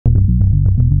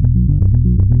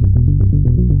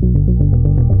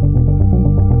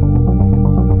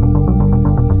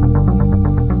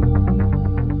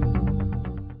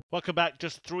Welcome back.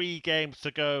 Just 3 games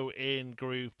to go in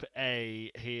Group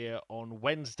A here on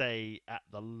Wednesday at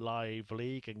the Live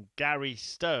League, and Gary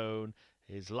Stone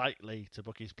is likely to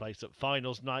book his place at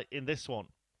finals night in this one.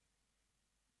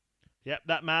 Yep,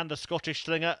 that man, the Scottish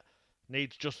slinger,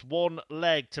 needs just one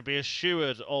leg to be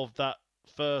assured of that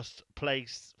first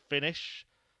place finish.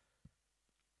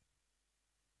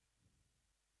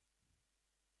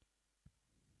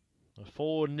 A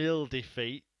 4-0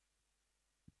 defeat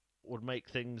would make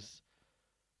things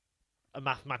a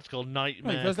mathematical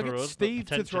nightmare for us, but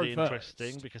potentially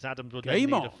interesting because Adams would then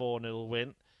need a 4-0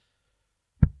 win.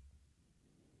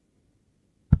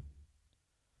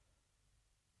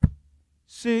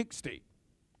 $60.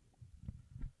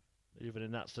 Even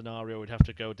in that scenario, we'd have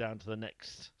to go down to the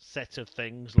next set of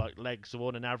things like legs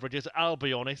won and averages. I'll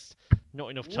be honest, not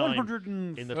enough time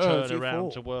in the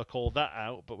turnaround to work all that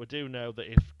out, but we do know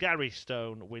that if Gary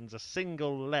Stone wins a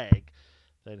single leg,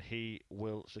 then he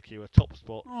will secure a top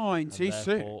spot and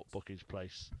therefore book his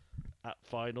place at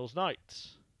finals night.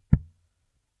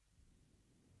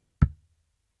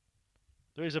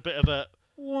 There is a bit of a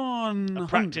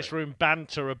practice room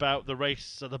banter about the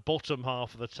race at the bottom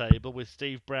half of the table, with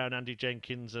Steve Brown, Andy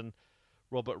Jenkins and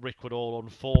Robert Rickwood all on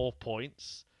 4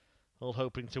 points, all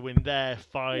hoping to win their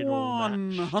final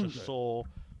match to soar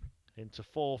into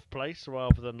 4th place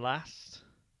rather than last.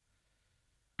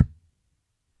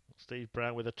 Steve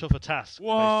Brown with a tougher task based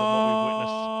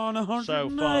on what we've witnessed so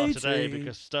far today,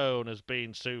 because Stone has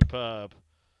been superb.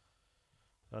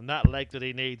 And that leg that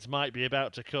he needs might be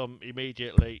about to come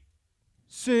immediately.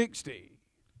 60.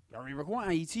 Gary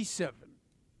require 87.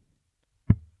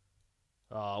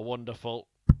 Ah, wonderful.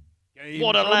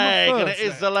 What a leg! And it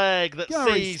is the leg that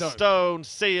sees Stone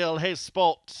seal his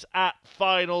spot at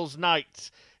finals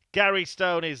night. Gary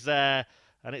Stone is there,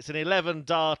 and it's an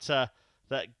 11-darter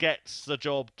that gets the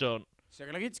job done.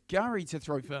 Second leg, it's Gary to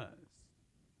throw first.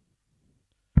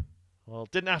 Well,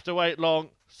 didn't have to wait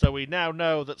long, so we now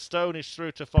know that Stone is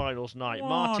through to finals night.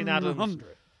 Martin Adams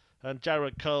and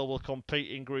Jared Cole will compete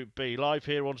in Group B, live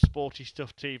here on Sporty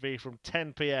Stuff TV from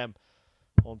 10 p.m.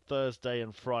 on Thursday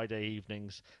and Friday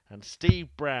evenings. And Steve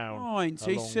Brown, along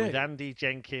with Andy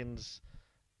Jenkins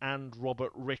and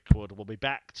Robert Rickwood, will be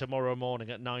back tomorrow morning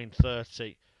at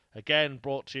 9:30. Again,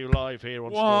 brought to you live here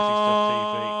on Sporty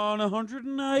Stuff TV.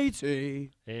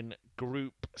 180. In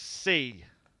Group C,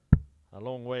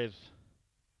 along with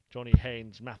Johnny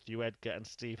Haynes, Matthew Edgar and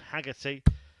Steve Haggerty.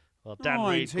 Well, Dan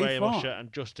Reid, Graham Usher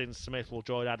and Justin Smith will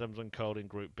join Adams and Cole in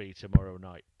Group B tomorrow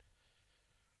night.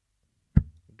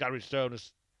 Gary Stone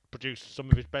has produced some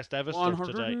of his best ever stuff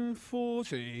today.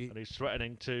 140. And he's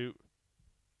threatening to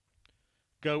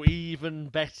go even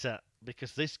better,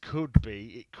 because this could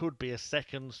be a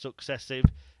second successive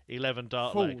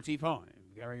 11-dart leg. 45.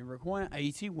 Gary require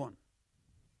 81.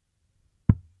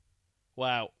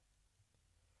 Wow.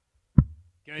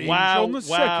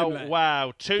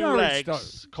 Wow. 2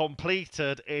 legs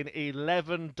completed in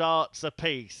 11 darts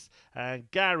apiece.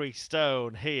 And Gary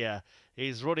Stone here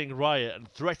is running riot and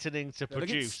threatening to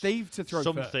produce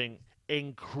something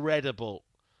incredible.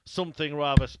 Something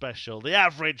rather special. The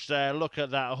average there, look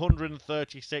at that,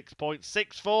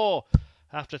 136.64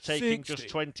 after taking just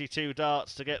 22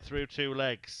 darts to get through 2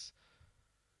 legs.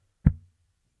 The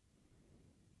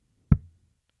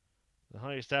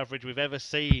highest average we've ever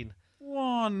seen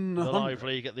in the Live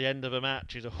League at the end of a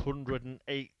match is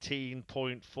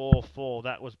 118.44.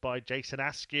 That was by Jason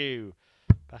Askew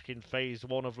back in phase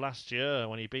 1 of last year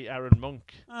when he beat Aaron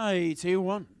Monk.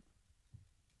 81.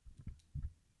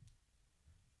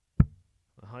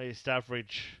 The highest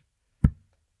average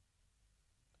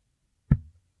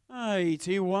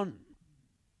 81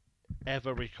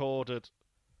 ever recorded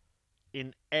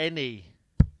in any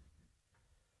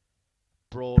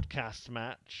broadcast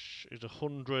match is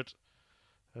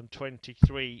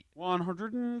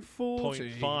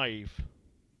 123.5.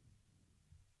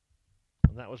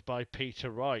 And that was by Peter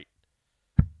Wright.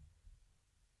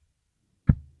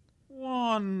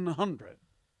 100.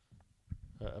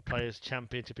 At a Players'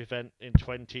 Championship event in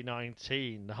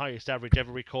 2019. The highest average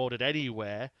ever recorded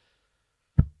anywhere.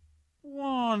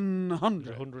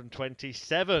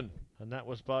 127. And that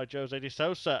was by Jose de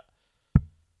Sousa.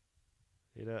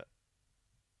 In a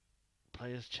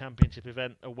Players' Championship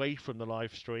event away from the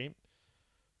live stream.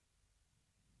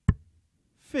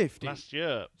 50. Last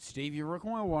year. Steve, you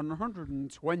require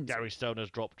 120. Gary Stone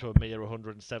has dropped to a mere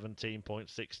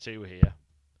 117.62 here.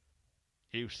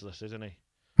 Useless, isn't he?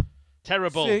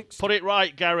 Terrible. 60. Put it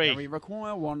right, Gary. Gary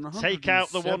require 170. Take out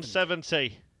the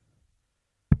 170.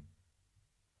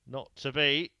 Not to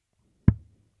be.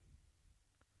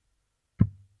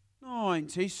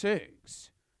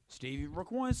 96. Stevie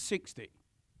requires 60.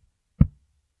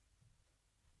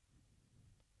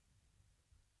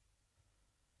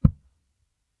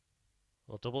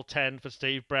 double 10 for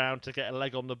Steve Brown to get a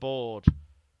leg on the board.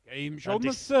 Game And shot on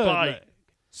the third leg.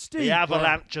 Steve the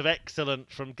avalanche Brown. of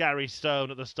excellence from Gary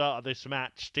Stone at the start of this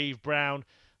match, Steve Brown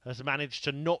has managed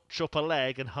to notch up a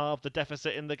leg and halve the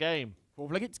deficit in the game.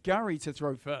 Fourth leg, it's Gary to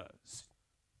throw first.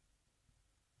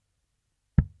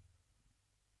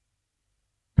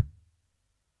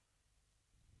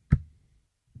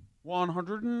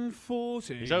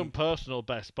 $140. His own personal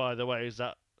best, by the way, is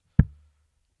that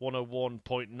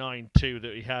 101.92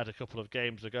 that he had a couple of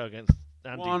games ago against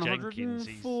Andy Jenkins.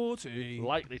 He's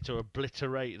likely to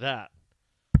obliterate that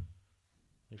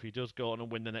if he does go on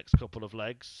and win the next couple of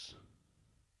legs.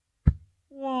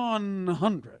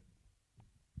 100.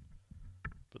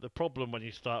 But the problem when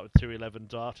you start with 211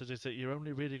 darters is that you're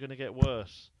only really going to get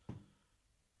worse.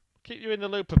 Keep you in the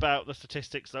loop about the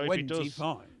statistics, though. 25. If he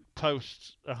does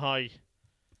post a high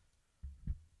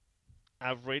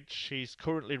average, he's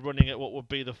currently running at what would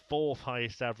be the 4th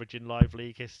highest average in live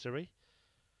league history.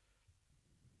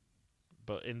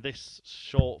 But in this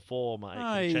short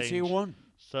format, it can change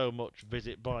so much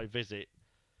visit by visit.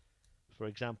 For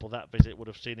example, that visit would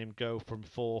have seen him go from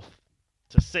 4th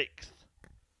to 6th.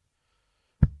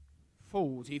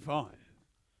 45.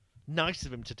 Nice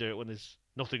of him to do it when there's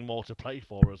nothing more to play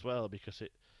for as well, because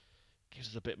it gives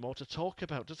us a bit more to talk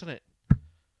about, doesn't it?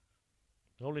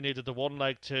 Only needed the one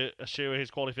leg to assure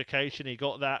his qualification. He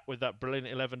got that with that brilliant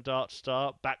 11 dart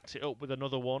start. Backed it up with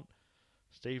another one.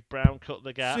 Steve Brown cut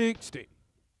the gap. 60.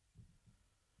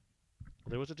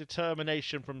 There was a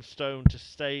determination from Stone to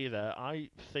stay there. I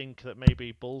think that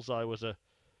maybe Bullseye was a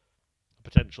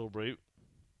potential route.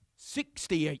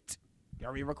 68.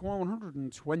 Gary require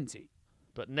 120.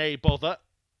 But nay bother,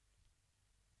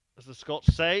 as the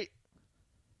Scots say.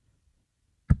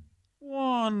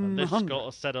 100. And this Scot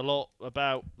has said a lot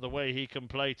about the way he can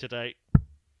play today.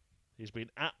 He's been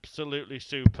absolutely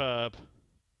superb.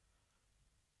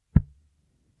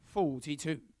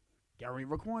 42. Gary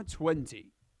required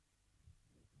 20.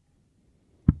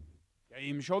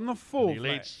 Game shot on the fourth. He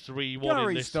leads 3-1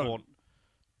 in this Stone. one.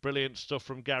 Brilliant stuff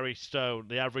from Gary Stone.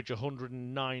 The average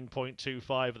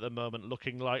 109.25 at the moment,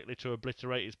 looking likely to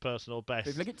obliterate his personal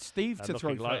best. Look at Steve and to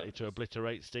throw looking likely first. to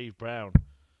obliterate Steve Brown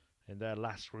in their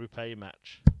last Group A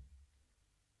match.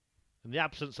 In the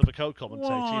absence of a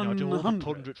co-commentator, I do all the 100.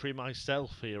 punditry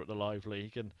myself here at the Live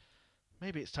League, and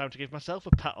maybe it's time to give myself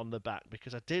a pat on the back,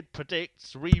 because I did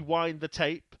predict, rewind the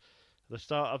tape, at the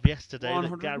start of yesterday,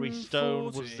 that Gary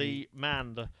Stone was the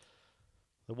man,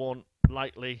 the one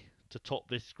likely to top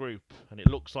this group, and it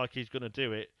looks like he's going to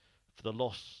do it for the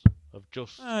loss of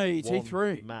just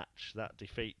 83. one match, that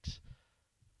defeat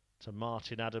to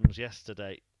Martin Adams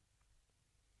yesterday.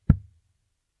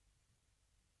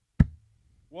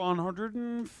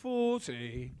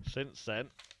 140. Since then,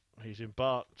 he's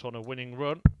embarked on a winning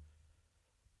run.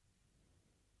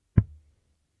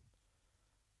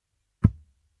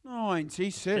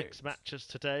 96. 6 matches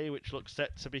today, which looks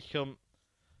set to become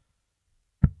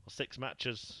 6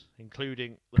 matches,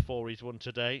 including the 4 he's won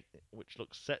today, which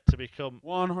looks set to become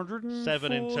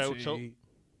 7 in total,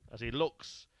 as he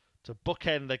looks to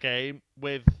bookend the game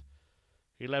with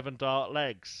 11 dart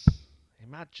legs.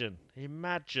 Imagine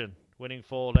winning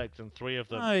 4 legs and 3 of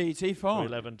them 85. for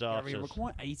 11 darters. Gary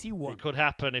required 81. It could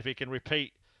happen if he can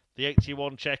repeat the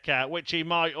 81 checkout, which he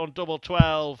might on double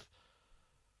 12.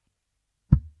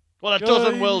 Well, a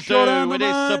dozen will do. It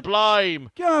is sublime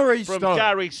from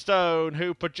Gary Stone,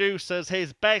 who produces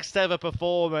his best ever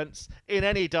performance in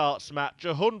any darts match.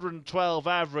 112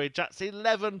 average. That's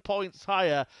 11 points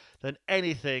higher than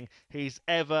anything he's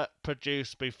ever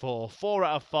produced before. 4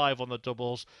 out of 5 on the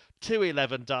doubles, 2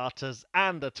 11 darters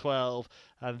and a 12.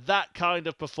 And that kind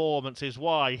of performance is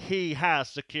why he has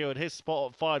secured his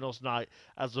spot at finals night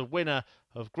as the winner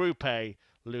of Group A,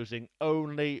 losing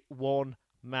only 1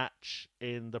 match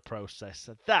in the process.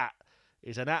 That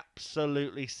is an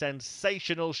absolutely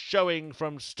sensational showing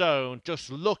from Stone.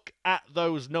 Just look at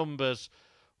those numbers.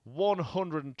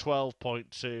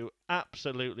 112.2,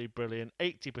 absolutely brilliant.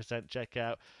 80%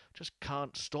 checkout. Just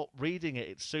can't stop reading it.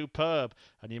 It's superb.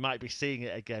 And you might be seeing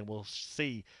it again. We'll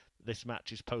see. This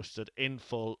match is posted in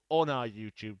full on our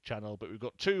YouTube channel, but we've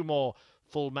got 2 more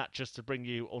full matches to bring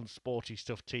you on Sporty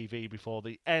Stuff TV before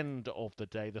the end of the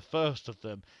day. The first of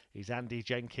them is Andy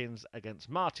Jenkins against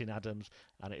Martin Adams,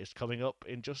 and it is coming up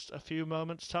in just a few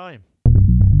moments' time.